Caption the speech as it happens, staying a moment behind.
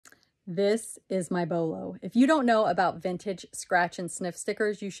This is my Bolo. If you don't know about vintage scratch and sniff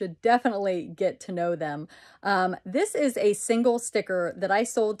stickers, you should definitely get to know them. This is a single sticker that I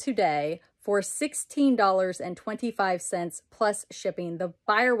sold today for $16.25 plus shipping. The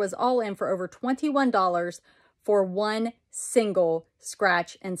buyer was all in for over $21 for one single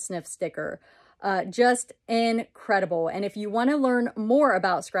scratch and sniff sticker. Just incredible. And if you want to learn more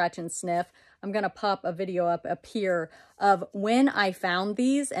about scratch and sniff, I'm going to pop a video up here of when I found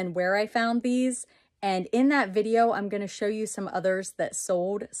these and where I found these. And in that video, I'm going to show you some others that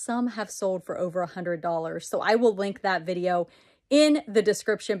sold. Some have sold for over $100. So I will link that video in the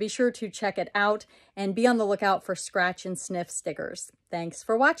description. Be sure to check it out and be on the lookout for scratch and sniff stickers. Thanks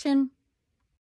for watching.